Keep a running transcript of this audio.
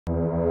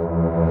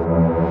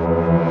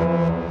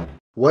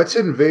What's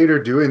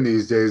Invader doing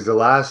these days? The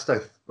last I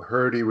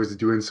heard he was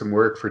doing some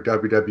work for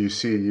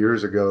WWC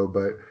years ago,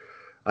 but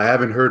I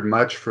haven't heard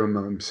much from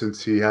him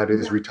since he had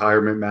his Yeah,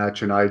 retirement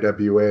match in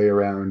IWA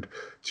around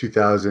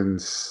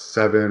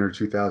 2007 or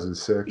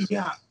 2006.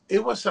 yeah.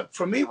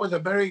 For me, it was a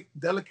very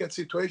delicate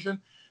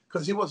situation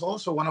because he was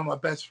also one of my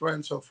best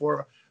friends. So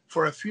for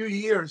a few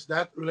years,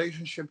 that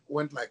relationship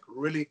went like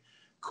really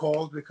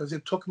cold because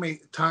it took me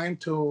time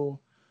to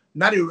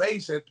not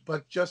erase it,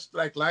 but just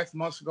like life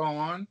must go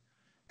on.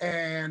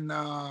 And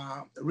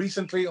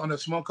recently, on a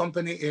small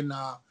company in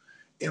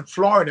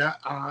Florida,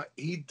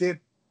 he did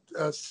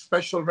a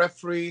special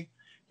referee.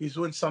 He's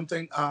doing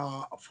something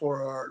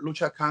for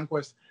Lucha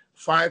Conquest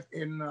 5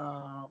 in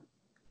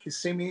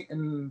Kissimmee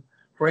in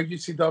for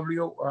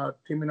AGCW,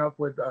 teaming up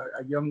with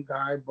a young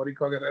guy,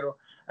 Borico Guerrero,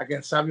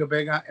 against Savio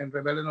Vega and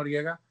Rebelde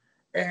Noriega.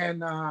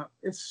 And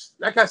it's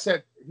like I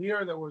said,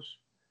 here there was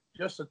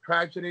just a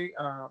tragedy.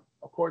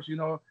 Of course, you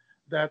know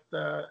that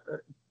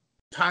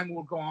time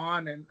will go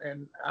on,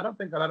 and I don't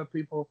think a lot of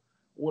people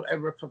will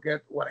ever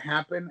forget what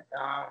happened.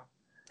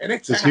 And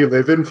it's Does he sad.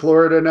 live in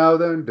Florida now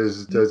then?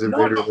 Does No,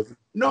 Invader no, live?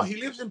 no. He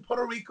lives in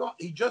Puerto Rico.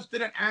 He just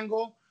did an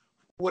angle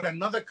with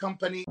another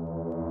company.